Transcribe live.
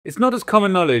It's not as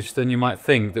common knowledge than you might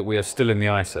think that we are still in the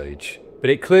Ice Age, but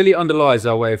it clearly underlies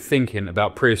our way of thinking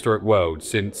about prehistoric worlds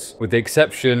since, with the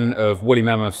exception of woolly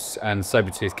mammoths and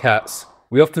saber-toothed cats,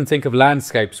 we often think of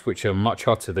landscapes which are much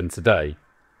hotter than today.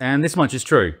 And this much is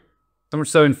true. So much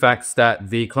so in fact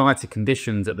that the climatic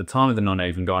conditions at the time of the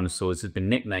non-avian dinosaurs had been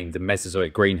nicknamed the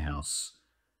Mesozoic greenhouse,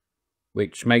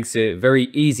 which makes it very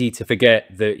easy to forget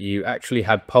that you actually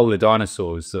had polar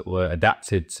dinosaurs that were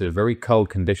adapted to very cold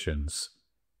conditions.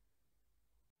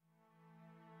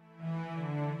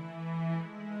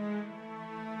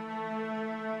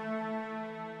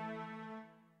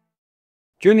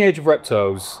 During the age of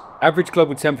reptiles, average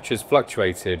global temperatures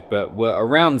fluctuated but were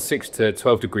around 6 to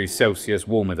 12 degrees Celsius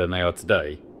warmer than they are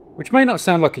today. Which may not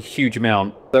sound like a huge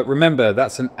amount, but remember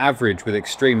that's an average with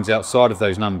extremes outside of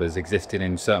those numbers existing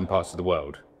in certain parts of the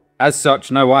world. As such,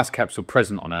 no ice caps were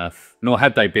present on Earth, nor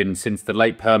had they been since the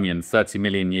late Permian 30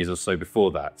 million years or so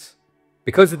before that.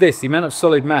 Because of this, the amount of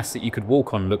solid mass that you could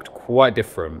walk on looked quite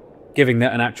different, given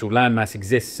that an actual landmass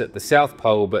exists at the South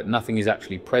Pole but nothing is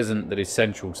actually present that is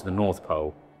central to the North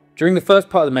Pole. During the first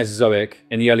part of the Mesozoic,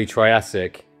 in the early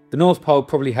Triassic, the North Pole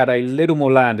probably had a little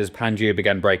more land as Pangaea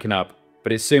began breaking up,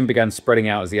 but it soon began spreading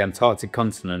out as the Antarctic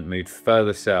continent moved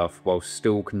further south while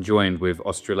still conjoined with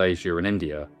Australasia and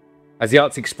India. As the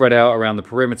Arctic spread out around the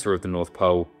perimeter of the North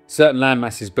Pole, certain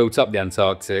landmasses built up the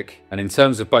Antarctic, and in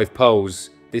terms of both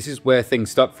poles, this is where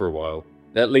things stuck for a while,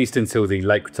 at least until the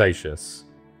late Cretaceous.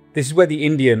 This is where the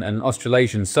Indian and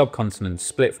Australasian subcontinents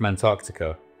split from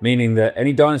Antarctica, meaning that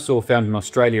any dinosaur found in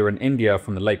Australia and India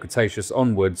from the late Cretaceous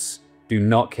onwards do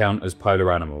not count as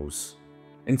polar animals.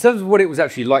 In terms of what it was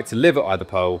actually like to live at either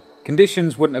pole,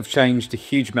 conditions wouldn't have changed a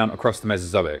huge amount across the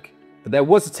Mesozoic, but there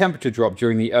was a temperature drop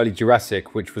during the early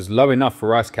Jurassic which was low enough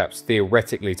for ice caps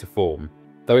theoretically to form,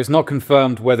 though it's not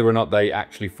confirmed whether or not they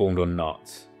actually formed or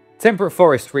not. Temperate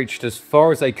forests reached as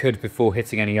far as they could before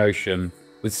hitting any ocean,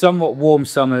 with somewhat warm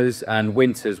summers and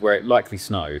winters where it likely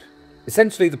snowed.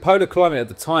 Essentially, the polar climate at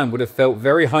the time would have felt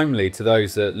very homely to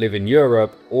those that live in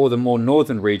Europe or the more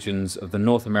northern regions of the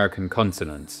North American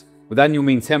continent, with annual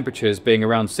mean temperatures being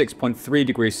around 6.3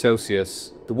 degrees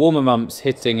Celsius, the warmer months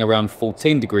hitting around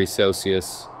 14 degrees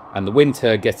Celsius, and the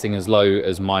winter getting as low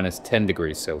as -10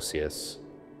 degrees Celsius.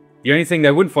 The only thing they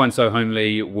wouldn't find so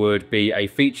homely would be a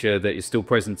feature that is still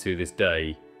present to this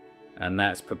day, and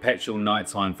that's perpetual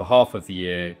nighttime for half of the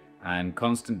year and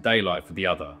constant daylight for the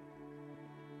other.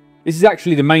 This is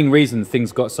actually the main reason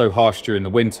things got so harsh during the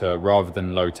winter rather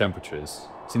than low temperatures,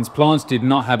 since plants did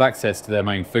not have access to their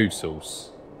main food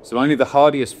source, so only the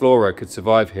hardiest flora could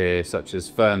survive here, such as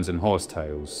ferns and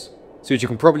horsetails. So as you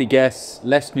can probably guess,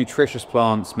 less nutritious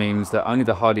plants means that only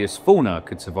the hardiest fauna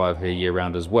could survive here year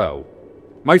round as well.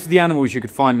 Most of the animals you could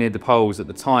find near the poles at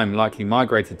the time likely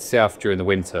migrated south during the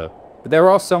winter, but there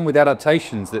are some with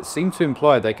adaptations that seem to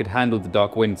imply they could handle the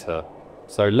dark winter,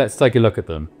 so let's take a look at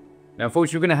them. Now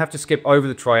unfortunately we're going to have to skip over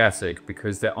the Triassic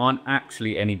because there aren't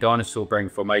actually any dinosaur-bearing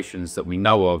formations that we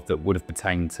know of that would have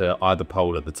pertained to either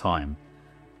pole at the time.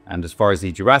 And as far as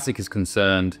the Jurassic is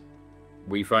concerned,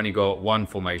 we've only got one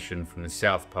formation from the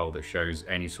South Pole that shows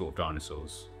any sort of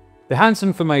dinosaurs. The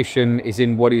Hansen Formation is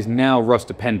in what is now Ross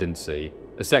Dependency,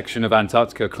 a section of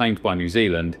Antarctica claimed by New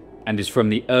Zealand, and is from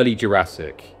the early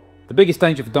Jurassic. The biggest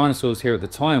danger for dinosaurs here at the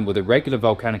time were the regular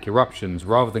volcanic eruptions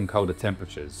rather than colder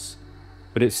temperatures,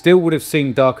 but it still would have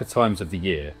seen darker times of the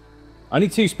year. Only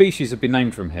two species have been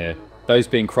named from here, those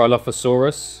being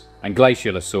Cryolophosaurus and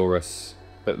Glacialosaurus,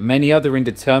 but many other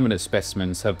indeterminate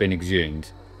specimens have been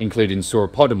exhumed, including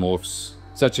sauropodomorphs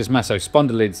such as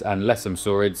Massospondylids and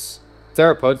Lesomsaurids,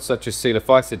 theropods such as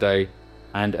Coelophysidae,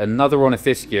 and another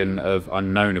ornithischian of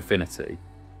unknown affinity.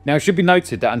 Now it should be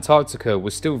noted that Antarctica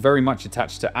was still very much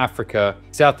attached to Africa,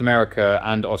 South America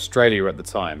and Australia at the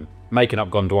time, making up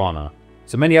Gondwana.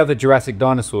 So many other Jurassic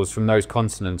dinosaurs from those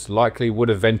continents likely would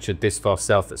have ventured this far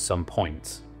south at some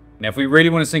point. Now if we really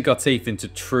want to sink our teeth into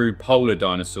true polar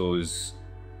dinosaurs,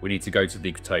 we need to go to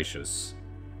the Cretaceous.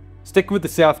 Sticking with the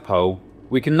South Pole,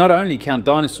 we can not only count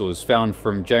dinosaurs found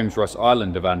from James Ross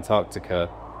Island of Antarctica,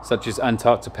 such as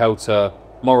Antarctopelta,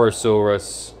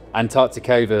 Morosaurus,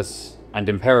 Antarcticavus, and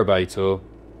Imperabator,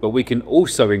 but we can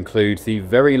also include the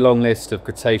very long list of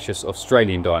Cretaceous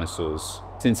Australian dinosaurs,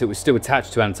 since it was still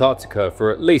attached to Antarctica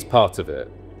for at least part of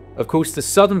it. Of course, the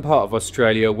southern part of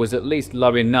Australia was at least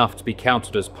low enough to be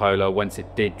counted as polar once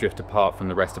it did drift apart from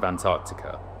the rest of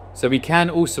Antarctica. So we can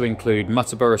also include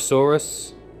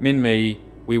Muttaburrasaurus, Minmi,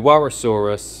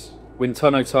 Weewarasaurus,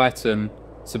 Wintonotitan,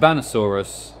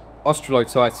 Savanosaurus,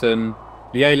 Australotitan,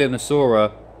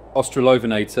 Liaelinosaura,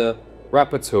 Australovenator,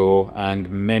 Rapator, and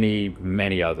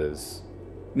many others.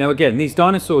 Now again, these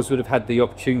dinosaurs would have had the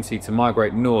opportunity to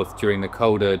migrate north during the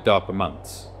colder, darker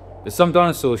months, but some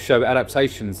dinosaurs show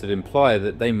adaptations that imply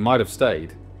that they might have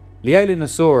stayed.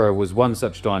 Liaelinosaura was one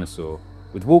such dinosaur,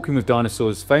 with Walking with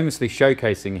Dinosaurs famously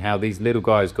showcasing how these little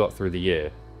guys got through the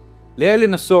year.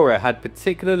 Liaelinosaura had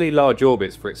particularly large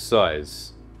orbits for its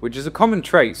size, which is a common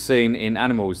trait seen in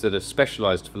animals that are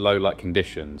specialised for low light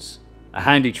conditions, a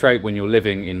handy trait when you're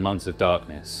living in months of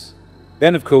darkness.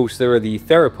 Then of course there are the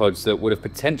theropods that would have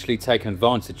potentially taken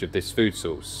advantage of this food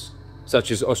source,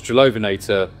 such as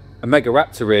Australovenator, a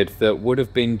megaraptorid that would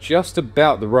have been just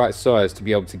about the right size to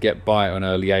be able to get by on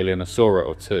a Liaelinosaura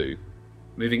or two.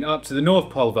 Moving up to the North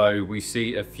Pole though, we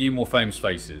see a few more famous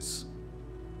faces.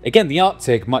 Again, the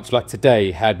Arctic, much like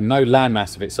today, had no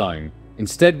landmass of its own,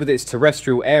 instead with its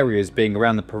terrestrial areas being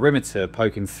around the perimeter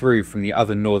poking through from the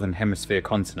other northern hemisphere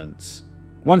continents.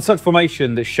 One such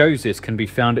formation that shows this can be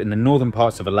found in the northern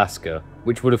parts of Alaska,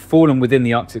 which would have fallen within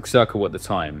the Arctic Circle at the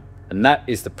time, and that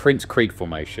is the Prince Creek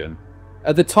Formation.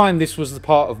 At the time this was the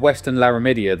part of western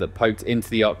Laramidia that poked into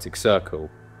the Arctic Circle,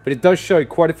 but it does show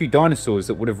quite a few dinosaurs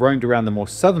that would have roamed around the more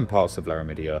southern parts of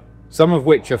Laramidia, some of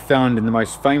which are found in the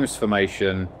most famous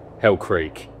formation, Hell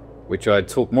Creek, which I'd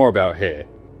talk more about here.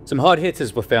 Some hard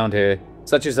hitters were found here,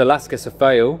 such as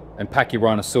Alaskacephalus and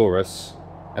Pachyrhinosaurus,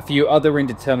 a few other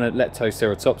indeterminate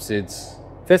leptoceratopsids,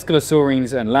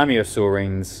 Thescelosaurines and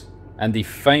Lamiosaurines, and the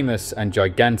famous and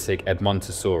gigantic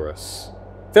Edmontosaurus.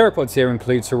 Theropods here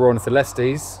include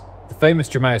Saurornitholestes, the famous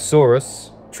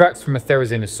Dromaeosaurus, tracks from a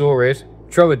Therizzinosaurid,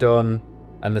 Troodon,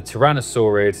 and the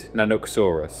Tyrannosaurid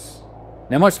Nanuqsaurus.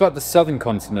 Now much like the southern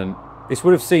continent, this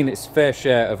would have seen its fair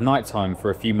share of nighttime for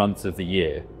a few months of the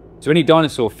year, so any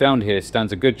dinosaur found here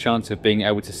stands a good chance of being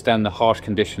able to stand the harsh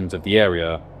conditions of the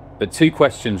area. But two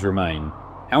questions remain.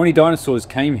 How many dinosaurs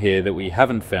came here that we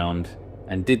haven't found,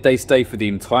 and did they stay for the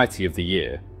entirety of the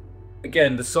year?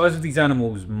 Again, the size of these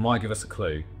animals might give us a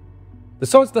clue. The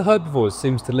size of the herbivores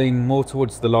seems to lean more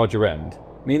towards the larger end,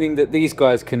 meaning that these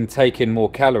guys can take in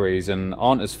more calories and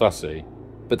aren't as fussy,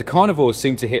 but the carnivores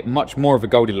seem to hit much more of a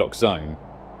Goldilocks zone.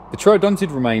 The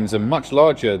troodontid remains are much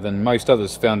larger than most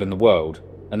others found in the world,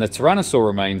 and the tyrannosaur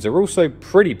remains are also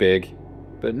pretty big,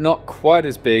 but not quite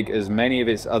as big as many of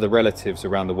its other relatives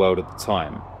around the world at the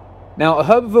time. Now, a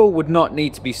herbivore would not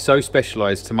need to be so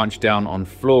specialised to munch down on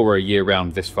flora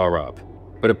year-round this far up,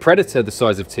 but a predator the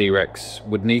size of T-Rex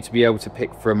would need to be able to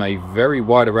pick from a very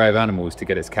wide array of animals to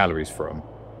get its calories from,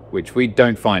 which we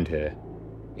don't find here.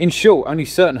 In short, only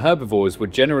certain herbivores were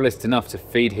generalist enough to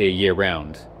feed here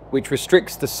year-round, which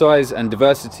restricts the size and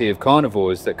diversity of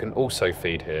carnivores that can also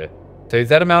feed here. So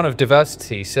that amount of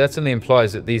diversity certainly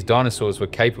implies that these dinosaurs were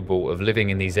capable of living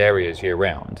in these areas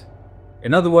year-round.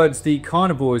 In other words, the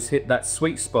carnivores hit that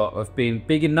sweet spot of being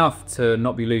big enough to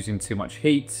not be losing too much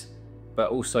heat, but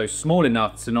also small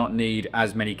enough to not need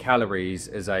as many calories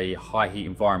as a high heat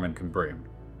environment can bring.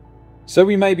 So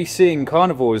we may be seeing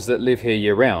carnivores that live here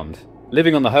year-round,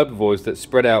 living on the herbivores that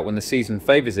spread out when the season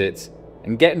favours it,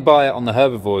 and getting by on the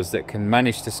herbivores that can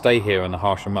manage to stay here in the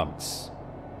harsher months.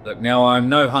 Look, now I'm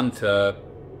no hunter,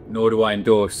 nor do I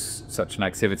endorse such an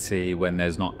activity when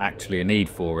there's not actually a need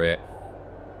for it.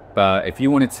 But if you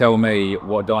want to tell me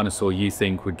what dinosaur you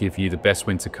think would give you the best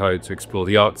winter coat to explore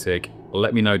the Arctic,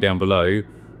 let me know down below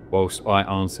whilst I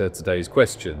answer today's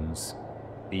questions.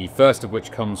 The first of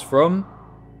which comes from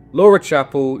Laura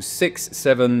Chapel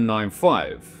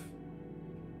 6795.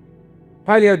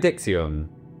 Paleodiction,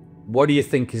 what do you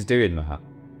think is doing that?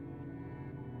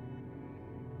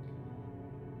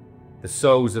 The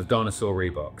soles of dinosaur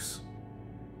Reeboks.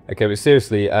 Okay, but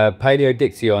seriously,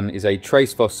 Paleodiction is a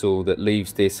trace fossil that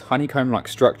leaves this honeycomb-like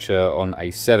structure on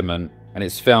a sediment, and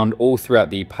it's found all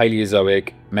throughout the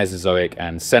Paleozoic, Mesozoic,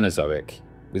 and Cenozoic,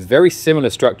 with very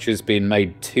similar structures being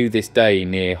made to this day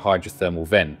near hydrothermal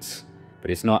vents,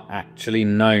 but it's not actually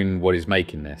known what is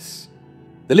making this.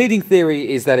 The leading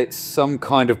theory is that it's some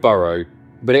kind of burrow,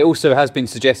 but it also has been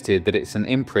suggested that it's an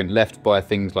imprint left by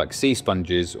things like sea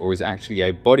sponges, or is actually a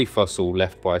body fossil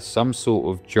left by some sort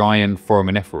of giant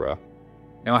foraminifera.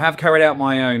 Now, I have carried out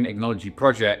my own ichnology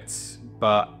projects,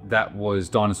 but that was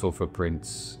dinosaur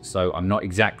footprints, so I'm not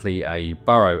exactly a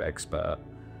burrow expert.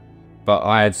 But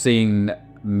I had seen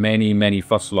many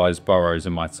fossilized burrows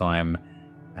in my time,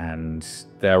 and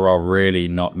there are really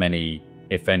not many,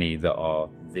 if any, that are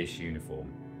this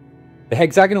uniform. The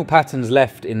hexagonal patterns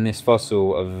left in this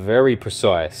fossil are very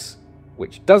precise,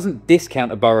 which doesn't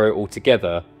discount a burrow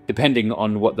altogether, depending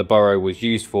on what the burrow was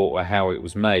used for or how it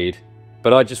was made,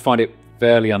 but I just find it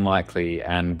fairly unlikely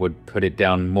and would put it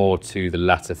down more to the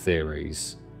latter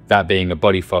theories, that being a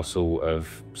body fossil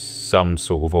of some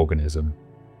sort of organism.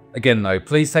 Again though,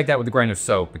 please take that with a grain of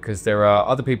salt, because there are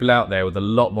other people out there with a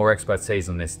lot more expertise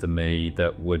on this than me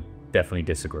that would definitely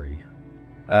disagree.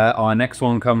 Our next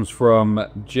one comes from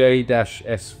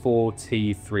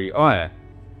J-S4T3I,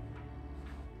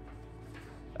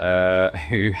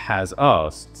 who has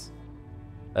asked,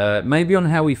 maybe on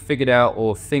how we figured out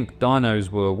or think dinos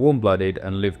were warm-blooded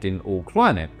and lived in all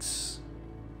climates.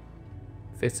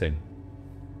 Fitting.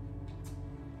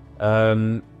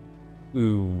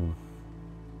 Ooh.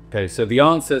 Okay, so the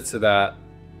answer to that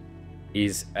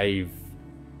is a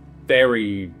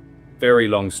very, very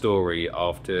long story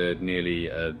after nearly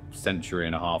a century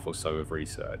and a half or so of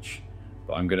research,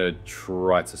 but I'm going to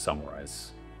try to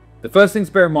summarize. The first thing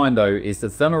to bear in mind, though, is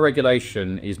that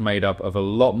thermoregulation is made up of a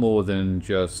lot more than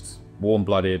just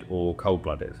warm-blooded or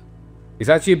cold-blooded. It's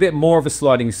actually a bit more of a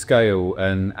sliding scale,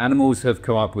 and animals have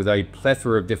come up with a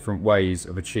plethora of different ways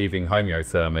of achieving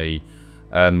homeothermy,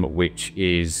 which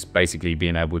is basically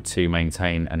being able to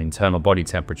maintain an internal body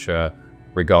temperature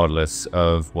regardless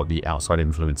of what the outside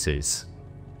influence is.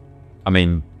 I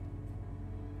mean,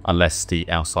 unless the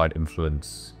outside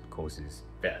influence causes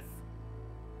death.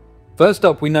 First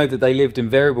up, we know that they lived in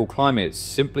variable climates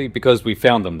simply because we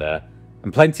found them there,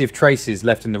 and plenty of traces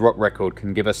left in the rock record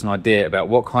can give us an idea about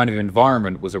what kind of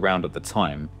environment was around at the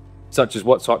time, such as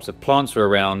what types of plants were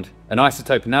around, and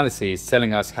isotope analyses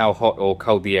telling us how hot or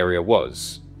cold the area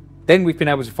was. Then we've been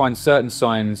able to find certain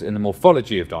signs in the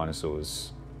morphology of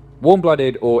dinosaurs.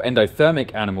 Warm-blooded or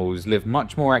endothermic animals live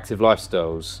much more active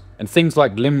lifestyles, and things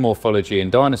like limb morphology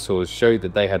in dinosaurs show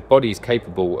that they had bodies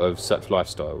capable of such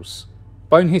lifestyles.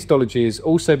 Bone histology has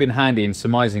also been handy in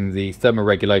surmising the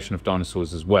thermoregulation of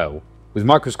dinosaurs as well, with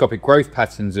microscopic growth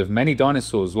patterns of many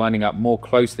dinosaurs lining up more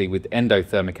closely with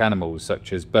endothermic animals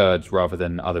such as birds rather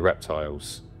than other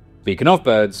reptiles. Speaking of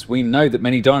birds, we know that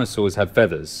many dinosaurs have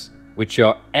feathers, which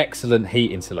are excellent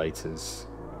heat insulators.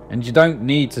 And you don't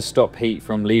need to stop heat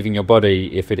from leaving your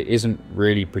body if it isn't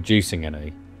really producing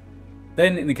any.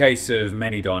 Then in the case of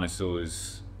many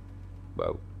dinosaurs,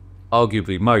 well,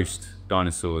 arguably most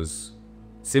dinosaurs,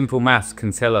 simple maths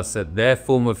can tell us that their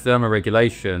form of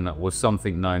thermoregulation was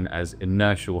something known as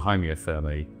inertial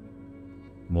homeothermy,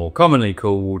 more commonly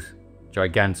called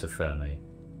gigantothermy.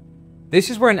 This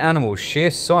is where an animal's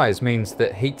sheer size means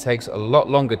that heat takes a lot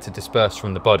longer to disperse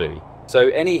from the body. So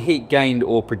any heat gained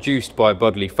or produced by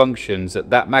bodily functions at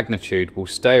that magnitude will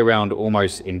stay around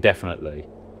almost indefinitely.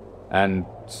 And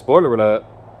spoiler alert,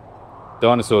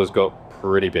 dinosaurs got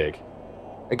pretty big.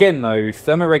 Again though,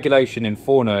 thermoregulation in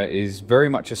fauna is very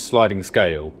much a sliding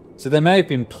scale, so there may have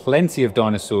been plenty of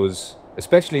dinosaurs,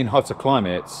 especially in hotter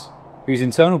climates, whose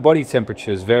internal body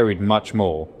temperatures varied much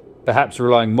more, perhaps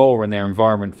relying more on their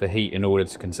environment for heat in order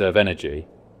to conserve energy.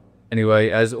 Anyway,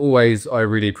 as always, I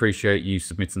really appreciate you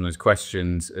submitting those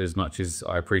questions as much as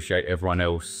I appreciate everyone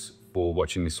else for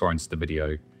watching this far into the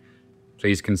video.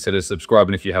 Please consider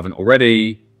subscribing if you haven't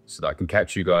already, so that I can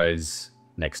catch you guys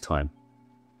next time.